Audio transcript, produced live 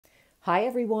Hi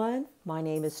everyone, my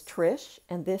name is Trish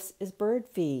and this is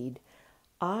ByrdFeed.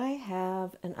 I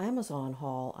have an Amazon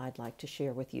haul I'd like to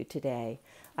share with you today.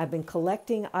 I've been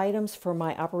collecting items for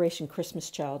my Operation Christmas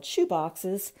Child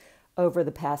shoeboxes over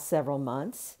the past several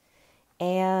months,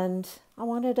 and I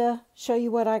wanted to show you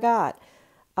what I got.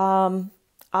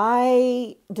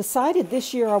 I decided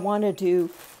this year I wanted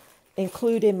to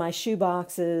include in my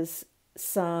shoeboxes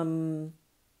some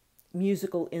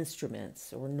musical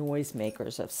instruments or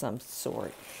noisemakers of some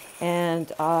sort.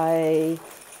 And I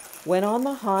went on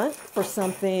the hunt for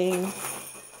something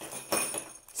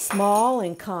small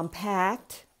and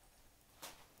compact,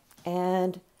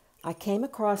 and I came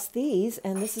across these,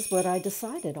 and this is what I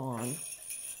decided on.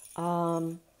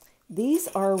 These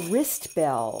are wrist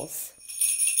bells.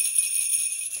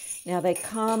 Now they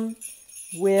come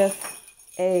with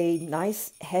a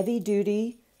nice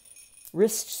heavy-duty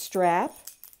wrist strap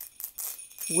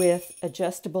with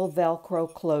adjustable Velcro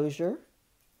closure,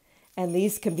 and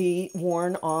these can be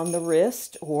worn on the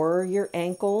wrist or your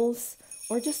ankles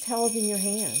or just held in your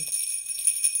hand.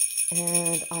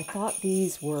 And I thought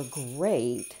these were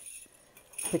great,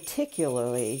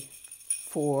 particularly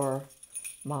for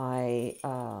my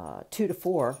 2 to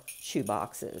 4 shoe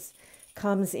boxes.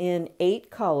 Comes in 8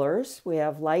 colors. We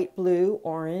have light blue,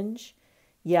 orange,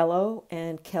 yellow,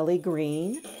 and Kelly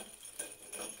green.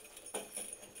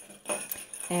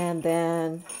 And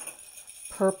then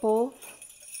purple,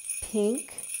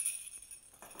 pink,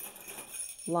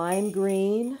 lime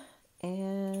green,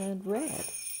 and red.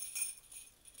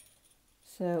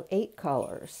 So 8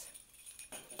 colors.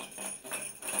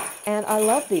 And I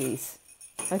love these.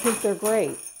 I think they're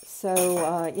great.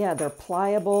 So yeah, they're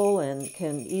pliable and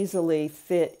can easily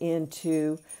fit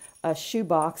into a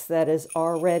shoebox that is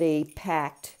already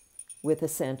packed with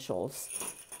essentials.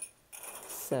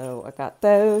 So I got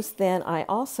those. Then I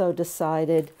also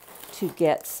decided to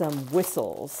get some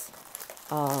whistles.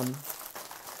 The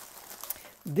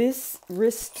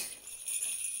wrist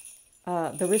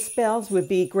bells would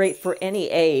be great for any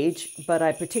age, but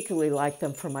I particularly like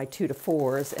them for my 2 to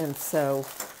 4s. And so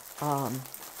I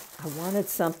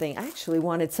actually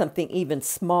wanted something even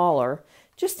smaller,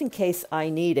 just in case I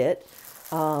need it.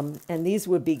 And these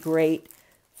would be great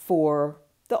for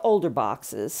the older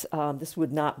boxes. This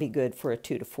would not be good for a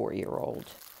 2 to 4-year-old.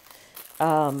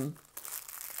 And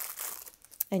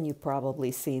you've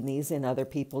probably seen these in other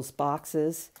people's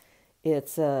boxes.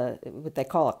 It's what they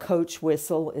call a Coach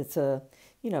Whistle. It's a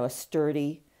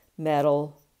sturdy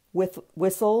metal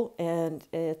whistle, and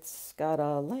it's got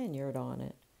a lanyard on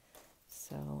it.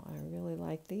 So I really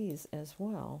like these as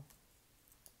well.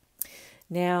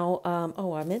 Now,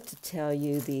 I meant to tell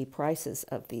you the prices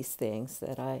of these things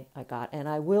that I got, and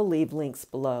I will leave links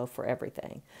below for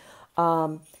everything.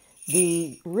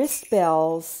 The wrist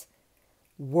bells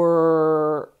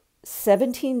were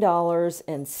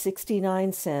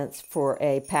 $17.69 for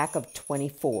a pack of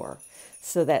 24.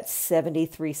 So that's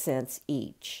 73 cents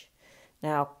each.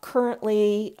 Now,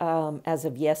 currently, as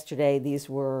of yesterday, these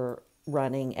were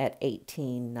running at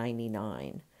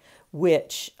 $18.99.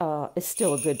 which is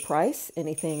still a good price.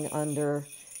 Anything under,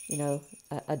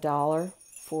 a dollar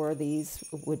for these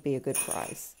would be a good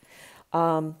price.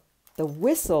 The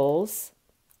whistles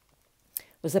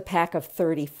was a pack of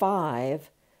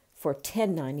 35 for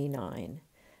 $10.99.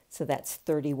 So that's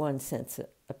 31 cents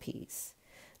a piece.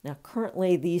 Now,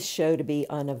 currently, these show to be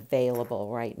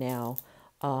unavailable right now.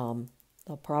 They'll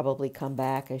probably come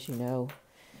back, as you know.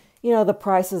 The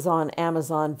prices on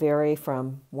Amazon vary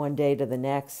from one day to the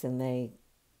next, and they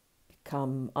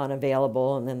become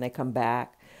unavailable, and then they come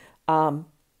back.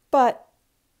 But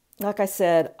like I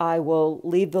said, I will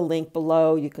leave the link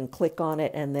below. You can click on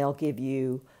it, and they'll give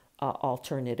you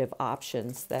alternative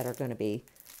options that are going to be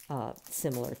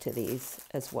similar to these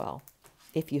as well,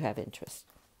 if you have interest.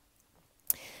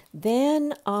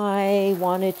 Then I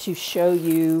wanted to show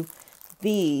you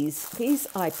these. These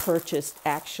I purchased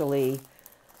actually.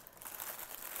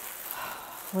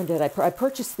 When did I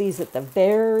purchased these at the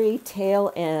very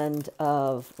tail end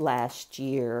of last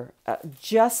year,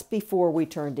 just before we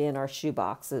turned in our shoe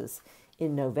boxes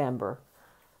in November.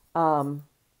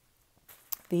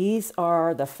 These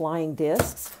are the flying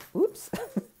discs. Oops.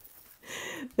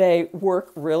 They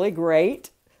work really great.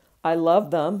 I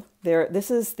love them. This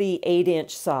is the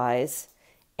 8-inch size,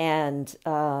 and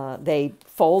they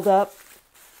fold up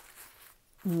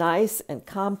nice and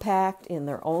compact in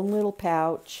their own little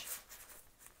pouch.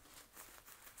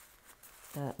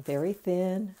 Very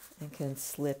thin and can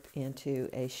slip into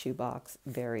a shoebox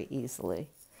very easily.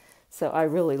 So I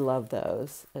really love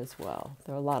those as well.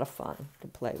 They're a lot of fun to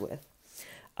play with.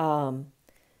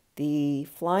 The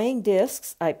flying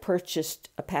discs, I purchased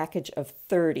a package of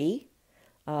 30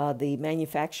 The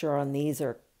manufacturer on these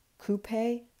are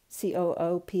Coopay,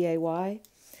 Coopay,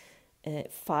 a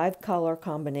 5-color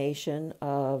combination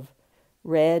of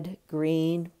red,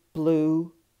 green,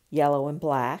 blue, yellow, and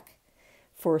black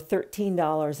for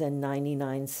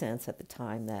 $13.99 at the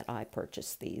time that I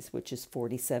purchased these, which is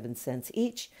 47 cents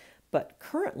each. But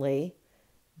currently,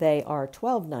 they are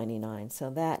 $12.99, so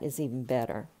that is even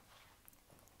better.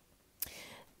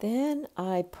 Then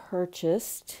I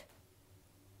purchased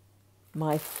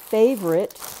my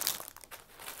favorite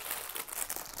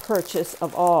purchase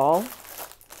of all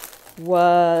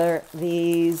were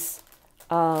these,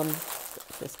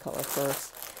 this color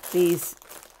first, these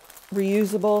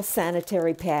reusable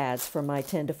sanitary pads for my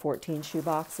 10 to 14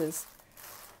 shoeboxes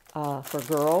for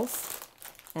girls.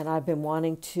 And I've been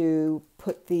wanting to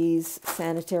put these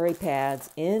sanitary pads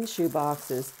in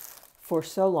shoeboxes for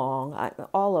so long.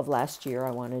 All of last year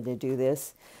I wanted to do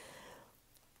this.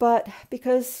 But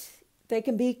because they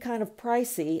can be kind of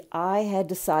pricey, I had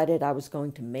decided I was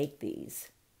going to make these,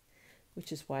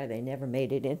 which is why they never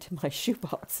made it into my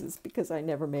shoeboxes, because I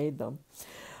never made them.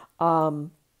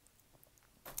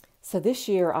 So this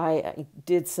year I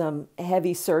did some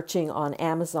heavy searching on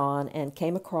Amazon and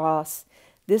came across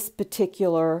this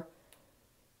particular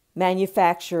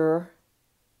manufacturer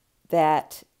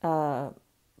that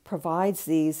provides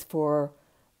these for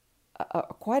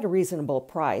quite a reasonable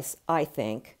price, I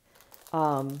think.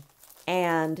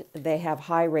 And they have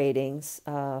high ratings,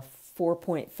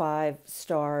 4.5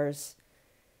 stars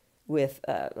with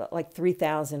like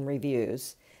 3,000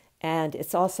 reviews. And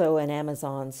it's also an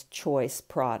Amazon's Choice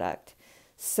product.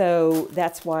 So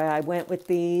that's why I went with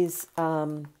these.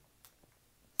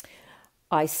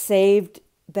 I saved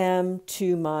them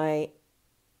to my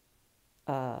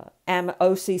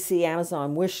OCC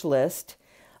Amazon wish list.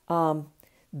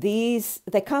 They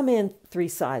come in 3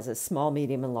 sizes, small,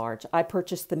 medium, and large. I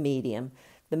purchased the medium.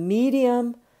 The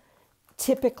medium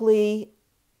typically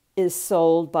is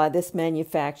sold by this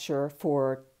manufacturer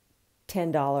for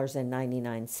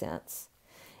 $10.99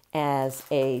 as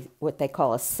what they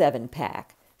call a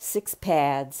 7-pack, 6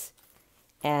 pads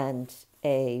and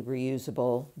a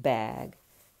reusable bag.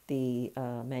 The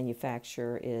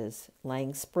manufacturer is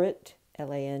Langsprit,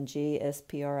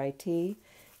 Langsprit,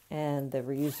 and the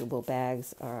reusable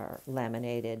bags are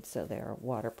laminated, so they're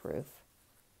waterproof.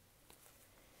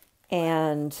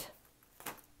 And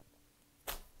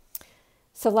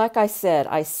so like I said,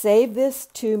 I saved this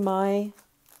to my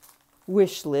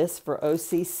wish list for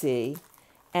OCC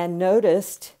and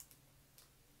noticed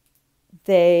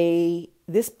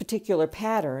this particular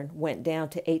pattern went down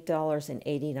to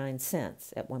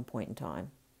 $8.89 at one point in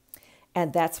time.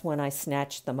 And that's when I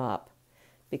snatched them up,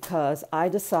 because I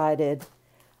decided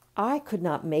I could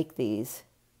not make these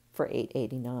for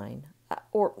 $8.89.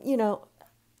 Or, you know,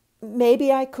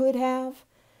 maybe I could have.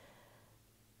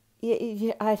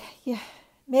 Maybe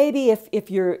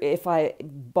if I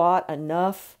bought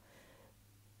enough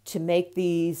to make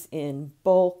these in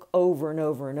bulk over and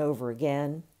over and over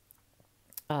again,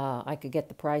 I could get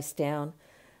the price down.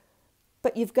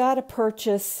 But you've got to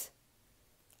purchase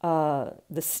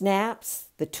the snaps,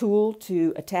 the tool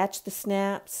to attach the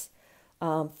snaps,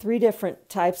 3 different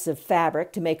types of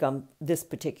fabric to make them this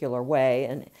particular way,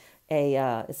 and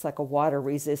it's like a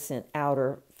water-resistant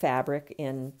outer fabric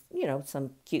in, you know, some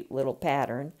cute little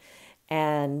pattern,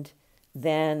 and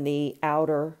then the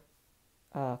outer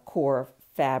core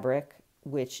fabric,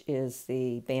 which is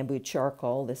the bamboo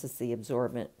charcoal. This is the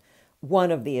absorbent,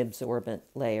 one of the absorbent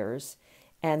layers,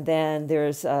 and then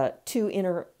there's 2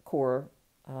 inner core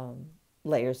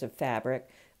layers of fabric,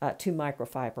 2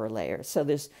 microfiber layers. So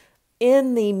there's,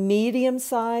 in the medium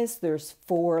size, there's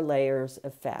 4 layers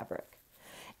of fabric.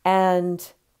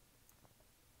 And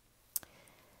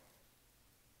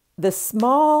the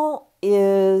small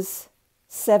is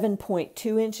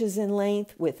 7.2 inches in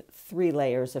length with 3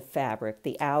 layers of fabric.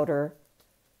 The outer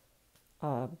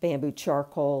bamboo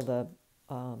charcoal, the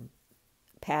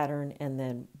pattern, and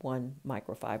then 1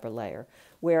 microfiber layer.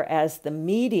 Whereas the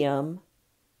medium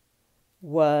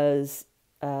was,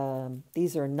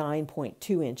 these are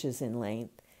 9.2 inches in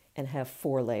length and have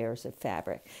 4 layers of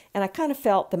fabric. And I kind of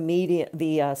felt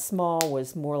the small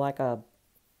was more like a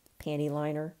panty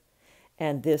liner,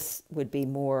 and this would be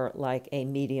more like a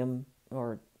medium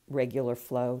or regular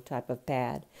flow type of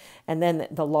pad. And then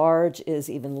the large is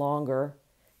even longer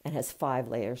and has 5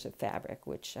 layers of fabric,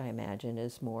 which I imagine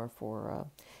is more for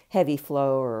heavy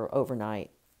flow or overnight,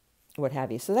 what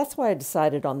have you. So that's why I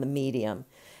decided on the medium.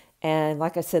 And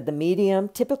like I said, the medium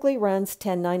typically runs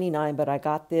 $10.99, but I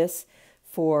got this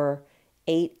for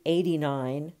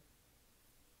 $8.89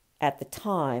 at the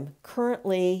time.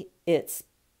 Currently, it's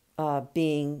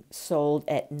being sold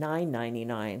at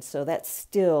 $9.99. So that's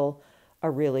still a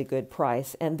really good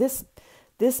price. And this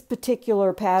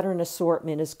particular pattern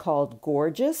assortment is called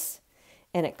Gorgeous,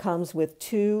 and it comes with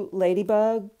 2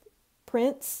 ladybug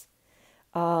prints,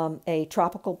 a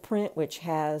tropical print which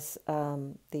has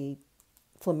the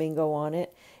flamingo on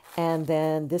it, and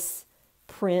then this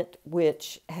print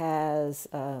which has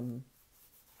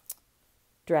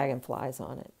dragonflies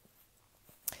on it.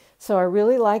 So I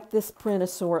really like this print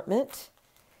assortment.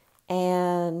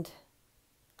 And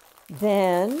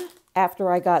then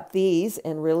after I got these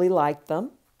and really liked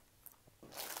them,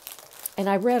 and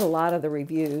I read a lot of the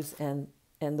reviews, and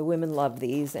the women love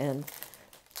these and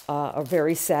are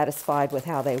very satisfied with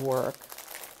how they work.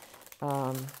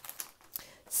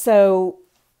 So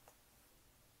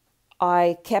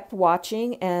I kept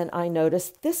watching, and I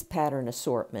noticed this pattern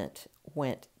assortment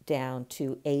went down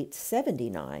to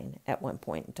 $8.79 at one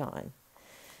point in time.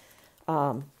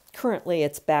 Currently,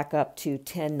 it's back up to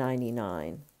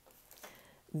 $10.99.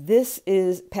 This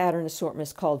pattern assortment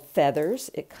is called Feathers.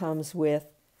 It comes with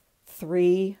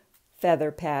 3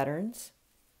 feather patterns.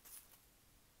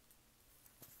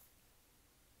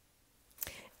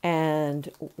 And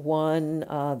one,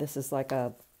 this is like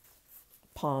a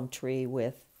palm tree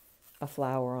with a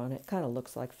flower on it. Kind of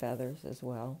looks like feathers as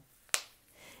well.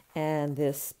 And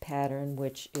this pattern,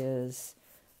 which is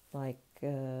like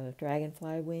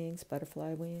dragonfly wings,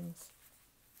 butterfly wings.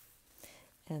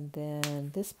 And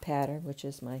then this pattern, which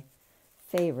is my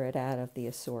favorite out of the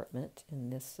assortment, in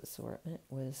this assortment,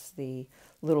 was the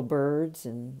little birds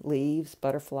and leaves,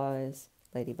 butterflies,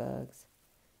 ladybugs.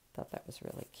 Thought that was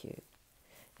really cute.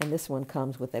 And this one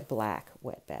comes with a black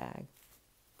wet bag.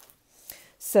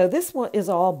 So this one is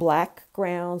all black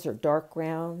grounds or dark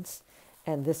grounds,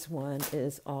 and this one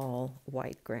is all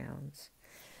white grounds.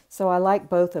 So I like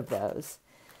both of those.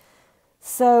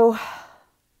 So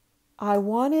I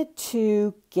wanted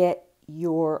to get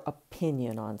your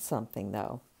opinion on something,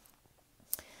 though.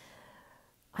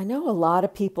 I know a lot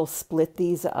of people split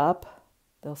these up.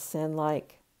 They'll send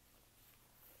like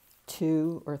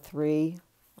 2 or 3.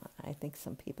 I think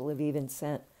some people have even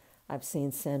sent, I've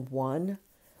seen send 1.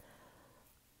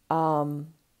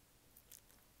 I'm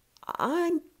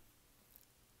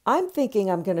thinking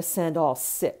I'm going to send all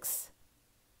 6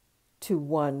 to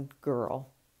one girl.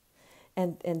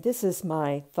 And this is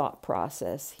my thought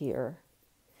process here.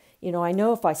 You know, I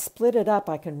know if I split it up,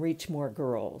 I can reach more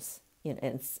girls. You know,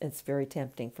 and it's very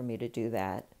tempting for me to do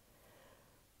that,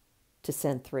 to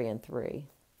send 3 and 3.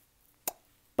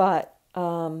 But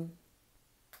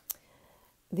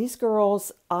these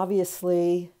girls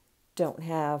obviously don't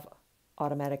have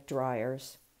automatic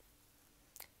dryers.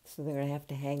 So they're going to have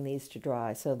to hang these to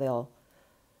dry. So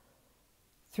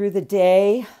through the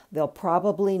day, they'll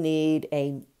probably need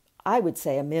I would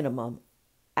say a minimum,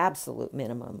 absolute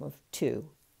minimum of 2,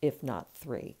 if not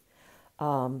 3.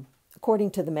 According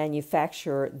to the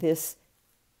manufacturer, this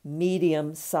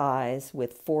medium size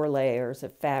with 4 layers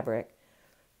of fabric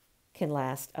can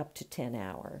last up to 10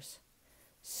 hours.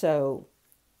 So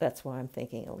that's why I'm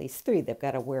thinking at least 3. They've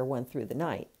got to wear one through the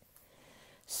night.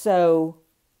 So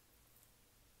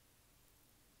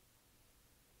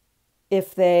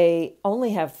if they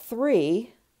only have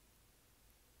 3,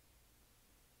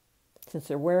 since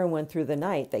they're wearing one through the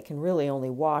night, they can really only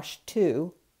wash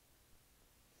 2.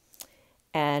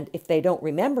 And if they don't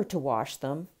remember to wash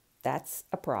them, that's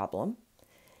a problem.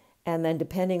 And then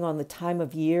depending on the time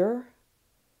of year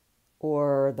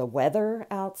or the weather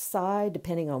outside,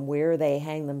 depending on where they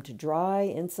hang them to dry,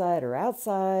 inside or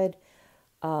outside,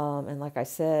 and like I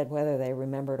said, whether they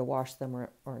remember to wash them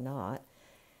or not,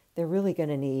 they're really going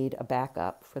to need a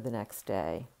backup for the next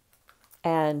day.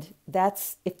 And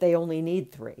that's if they only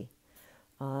need 3.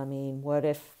 I mean, what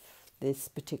if this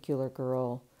particular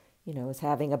girl, you know, is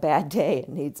having a bad day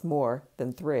and needs more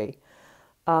than 3?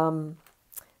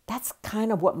 That's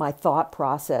kind of what my thought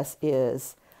process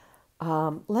is.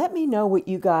 Let me know what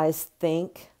you guys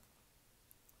think.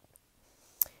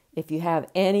 If you have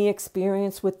any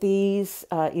experience with these,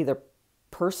 either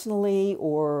personally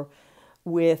or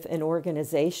with an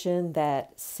organization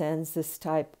that sends this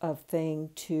type of thing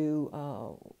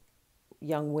to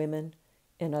young women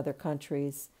in other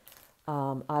countries,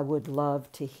 I would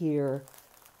love to hear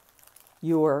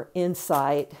your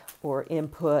insight or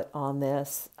input on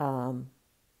this,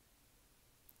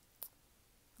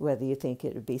 whether you think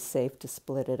it would be safe to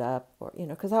split it up, or, you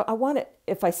know, because I want it,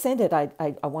 if I send it,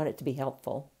 I want it to be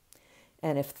helpful.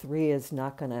 And if 3 is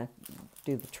not going to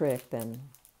do the trick, then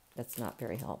that's not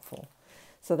very helpful.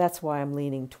 So that's why I'm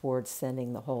leaning towards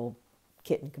sending the whole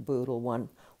kit and caboodle,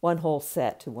 one whole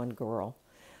set to one girl.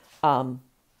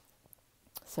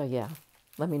 So yeah,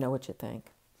 Let me know what you think.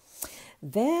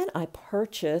 Then I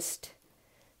purchased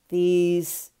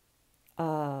these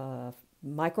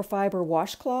microfiber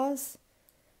washcloths,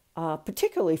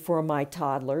 particularly for my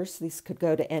toddlers. These could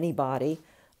go to anybody.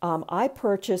 I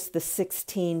purchased the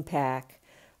 16-pack.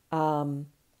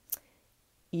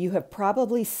 You have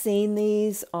probably seen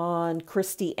these on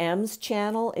Christy M's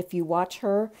channel. If you watch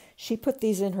her, she put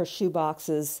these in her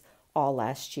shoeboxes all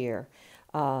last year.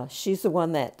 She's the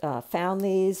one that found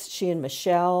these. She and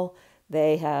Michelle,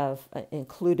 they have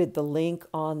included the link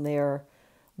on their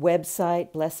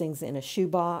website, Blessings in a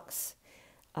Shoebox,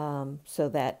 so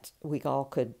that we all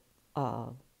could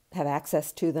have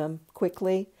access to them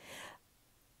quickly.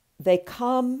 They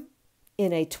come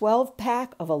in a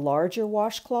 12-pack of a larger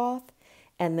washcloth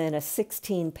and then a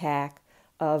 16-pack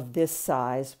of this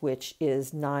size, which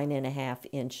is 9.5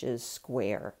 inches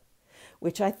square,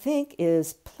 which I think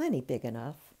is plenty big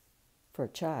enough for a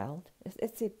child.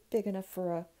 It's big enough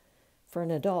for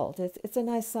an adult. It's a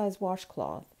nice size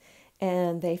washcloth,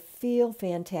 and they feel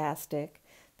fantastic.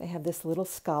 They have this little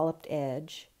scalloped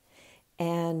edge,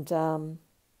 and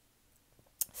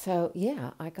so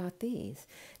yeah, I got these.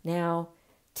 Now,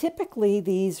 typically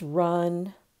these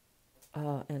run,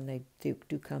 and they do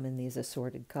come in these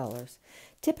assorted colors.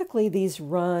 Typically these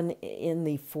run in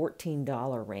the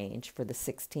 $14 range for the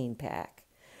 16-pack.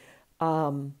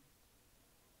 I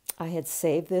had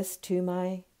saved this to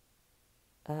my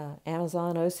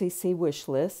Amazon OCC wish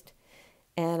list,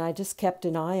 and I just kept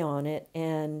an eye on it,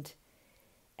 and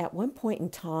at one point in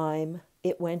time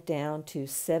it went down to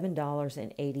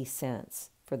 $7.80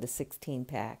 for the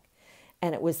 16-pack,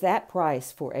 and it was that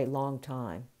price for a long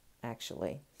time,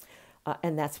 actually,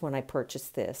 and that's when I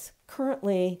purchased this.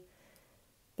 Currently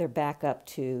they're back up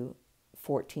to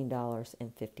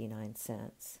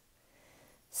 $14.59.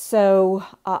 So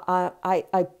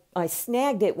I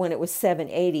snagged it when it was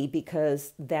 $7.80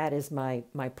 because that is my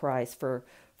price for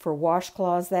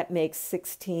washcloths. That makes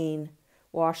 16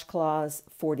 washcloths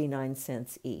 49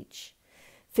 cents each.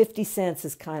 50 cents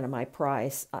is kind of my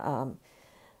price.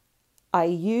 I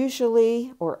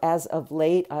usually, or as of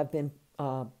late, I've been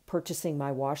purchasing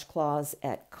my washcloths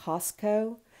at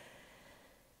Costco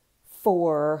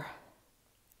for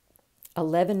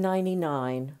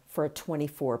 $11.99 for a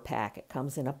 24-pack. It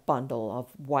comes in a bundle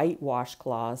of white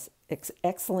washcloths,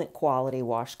 excellent quality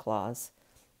washcloths,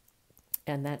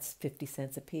 and that's 50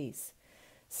 cents a piece.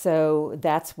 So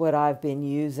that's what I've been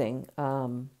using.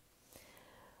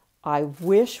 I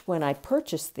wish when I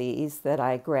purchased these that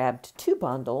I grabbed 2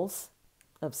 bundles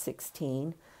of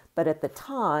 16, but at the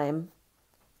time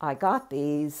I got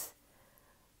these,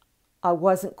 I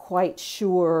wasn't quite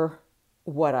sure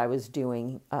what I was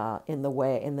doing in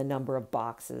the number of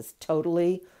boxes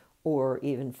totally, or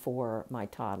even for my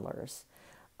toddlers.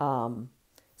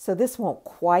 So this won't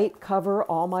quite cover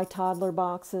all my toddler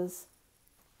boxes,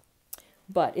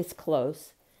 but it's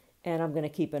close, and I'm going to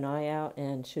keep an eye out,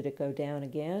 and should it go down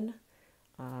again,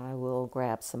 I will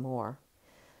grab some more.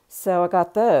 So I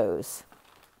got those.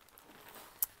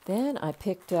 Then I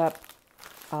picked up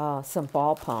some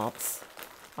ball pumps.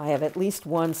 I have at least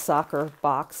one soccer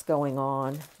box going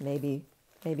on, maybe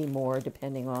more,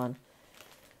 depending on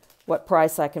what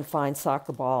price I can find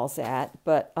soccer balls at.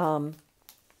 But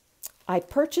I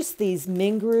purchased these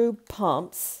Mingru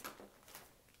pumps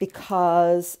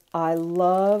because I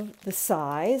love the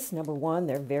size. Number one,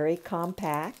 they're very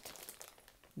compact.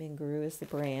 Mingru is the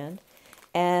brand.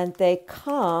 And they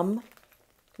come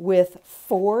with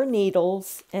 4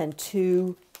 needles and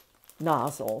 2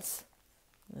 nozzles.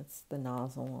 That's the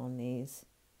nozzle on these,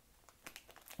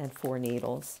 and 4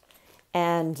 needles.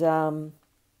 And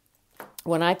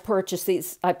when I purchased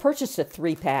these, I purchased a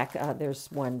 3-pack. There's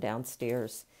one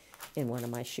downstairs in one of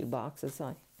my shoe boxes.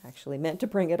 I actually meant to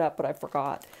bring it up, but I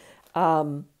forgot.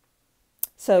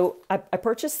 So I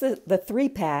purchased the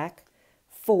 3-pack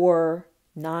for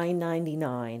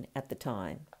 $9.99 at the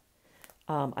time.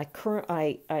 I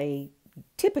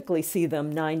typically see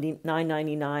them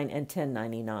 $9.99 and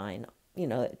 $10.99. You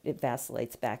know, it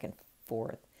vacillates back and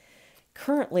forth.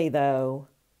 Currently, though,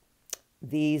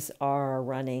 these are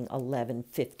running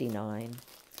 $11.59.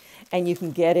 And you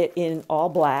can get it in all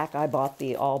black. I bought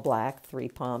the all black 3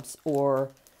 pumps,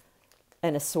 or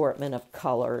an assortment of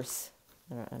colors.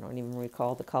 I don't even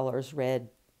recall the colors, red,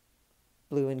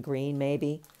 blue, and green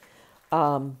maybe.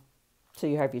 So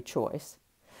you have your choice.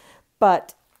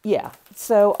 But yeah,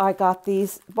 so I got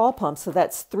these ball pumps, so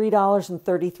that's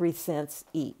 $3.33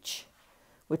 each,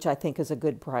 which I think is a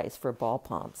good price for ball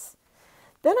pumps.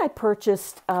 Then I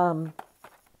purchased some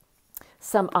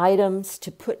items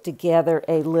to put together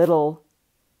a little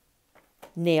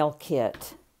nail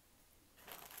kit.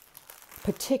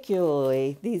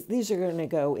 particularly, these are going to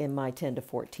go in my 10 to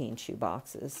 14 shoe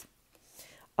boxes.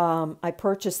 I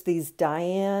purchased these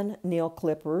Diane nail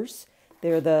clippers.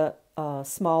 They're the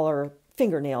smaller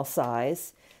fingernail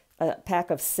size, a pack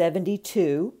of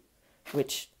 72,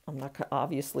 which I'm not going to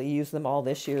obviously use them all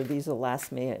this year. These will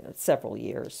last me several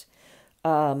years.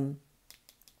 The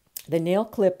nail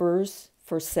clippers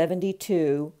for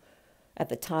 72, at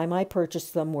the time I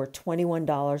purchased them, were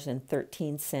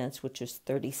 $21.13, which is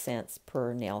 30 cents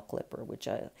per nail clipper, which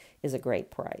is a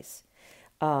great price.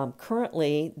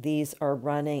 Currently, these are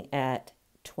running at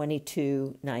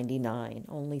 $22.99,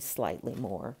 only slightly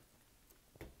more.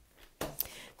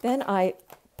 Then I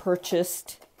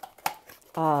purchased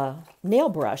nail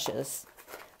brushes.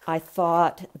 I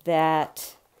thought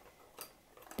that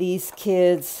these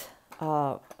kids,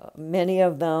 many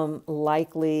of them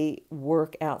likely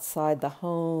work outside the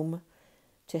home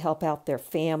to help out their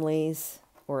families,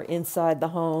 or inside the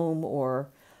home, or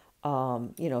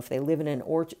you know, if they live in an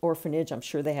orphanage, I'm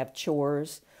sure they have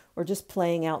chores, or just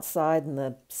playing outside in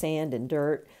the sand and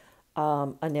dirt.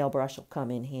 A nail brush will come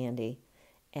in handy.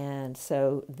 And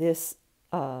so this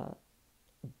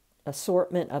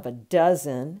assortment of a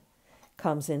dozen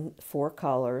comes in 4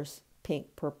 colors: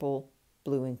 pink, purple,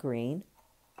 blue, and green.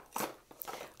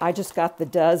 I just got the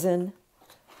dozen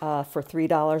for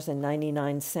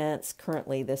 $3.99.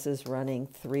 Currently, this is running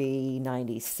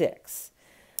 $3.96.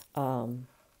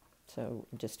 So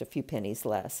just a few pennies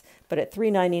less. But at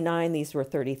 $3.99, these were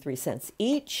 33 cents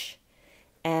each.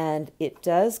 And it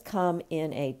does come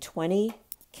in a 20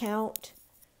 count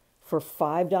for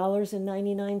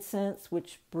 $5.99,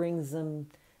 which brings them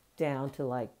down to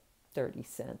like 30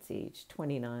 cents each,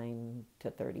 29 to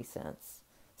 30 cents,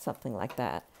 something like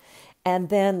that. And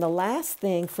then the last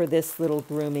thing for this little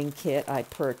grooming kit I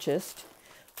purchased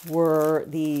were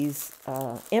these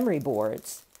emery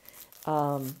boards.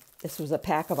 This was a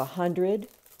pack of 100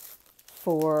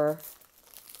 for,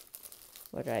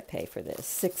 what did I pay for this?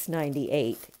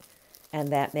 $6.98, and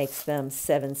that makes them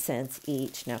 7 cents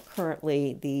each. Now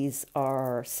currently these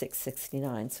are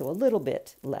 $6.69, so a little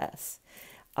bit less.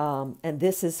 And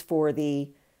this is for the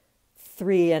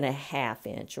 3.5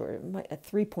 inch, or a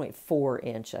 3.4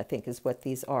 inch, I think is what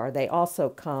these are. They also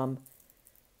come,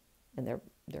 and they're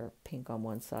pink on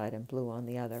one side and blue on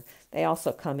the other. They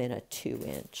also come in a 2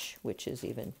 inch, which is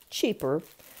even cheaper.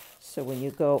 So when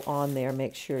you go on there,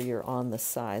 make sure you're on the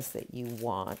size that you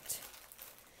want.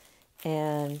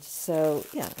 And so,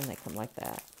 yeah, and they come like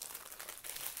that.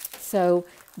 So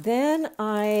then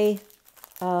I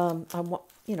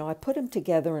put them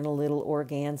together in a little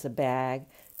organza bag,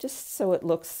 just so it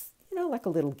looks, you know, like a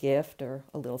little gift or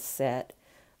a little set.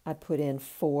 I put in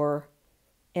 4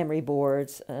 emery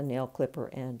boards, a nail clipper,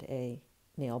 and a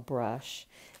nail brush.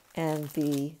 And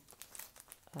the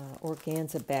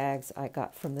organza bags I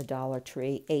got from the Dollar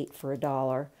Tree, 8 for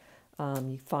 $1.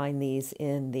 You find these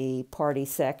in the party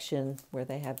section where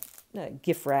they have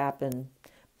gift wrap and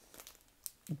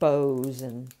bows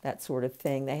and that sort of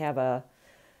thing. They have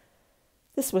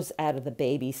this was out of the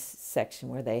baby section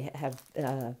where they have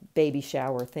baby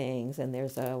shower things, and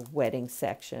there's a wedding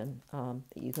section that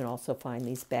you can also find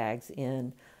these bags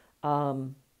in.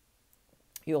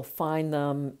 You'll find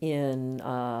them in,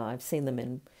 I've seen them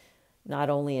in not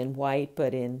only in white,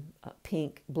 but in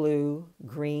pink, blue,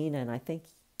 green, and I think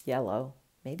yellow,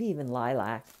 maybe even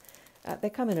lilac. They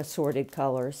come in assorted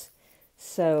colors.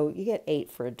 So you get 8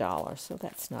 for $1, so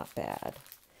that's not bad.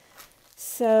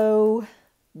 So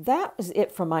that was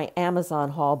it for my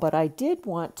Amazon haul, but I did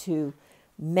want to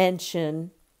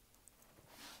mention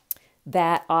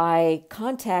that I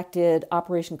contacted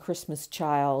Operation Christmas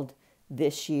Child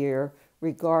this year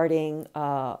regarding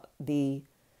the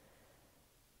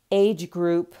age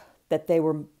group that they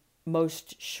were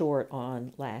most short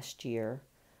on last year.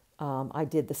 I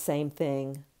did the same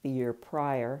thing the year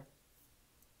prior.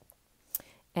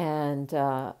 And,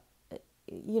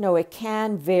 you know, it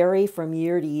can vary from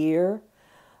year to year,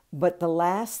 but the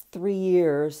last 3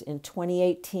 years, in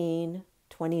 2018,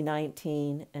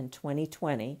 2019, and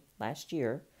 2020, last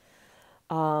year,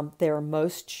 they're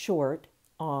most short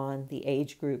on the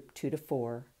age group 2 to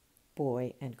 4,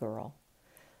 boy and girl,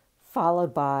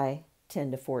 followed by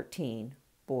 10 to 14,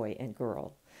 boy and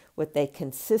girl. What they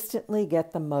consistently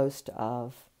get the most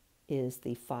of is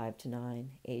the 5 to 9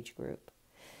 age group.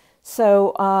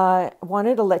 So I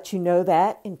wanted to let you know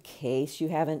that in case you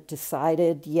haven't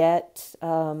decided yet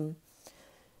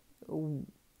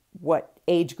what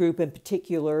age group in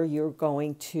particular you're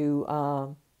going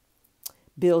to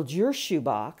build your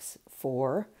shoebox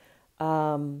for.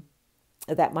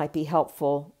 That might be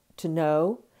helpful to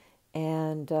know.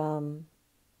 And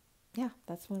yeah,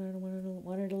 that's what I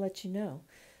wanted to let you know.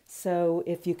 So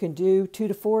if you can do 2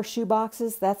 to 4 shoe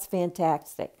boxes, that's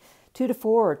fantastic. 2 to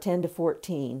 4 or 10 to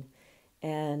 14.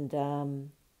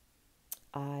 And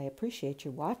I appreciate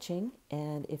you watching.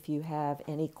 And if you have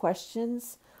any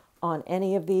questions on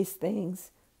any of these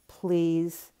things,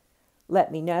 please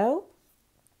let me know.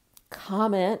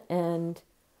 Comment and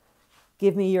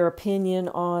give me your opinion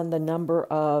on the number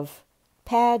of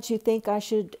pads you think I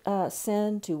should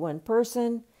send to one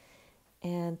person.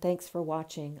 And thanks for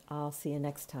watching. I'll see you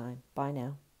next time. Bye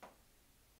now.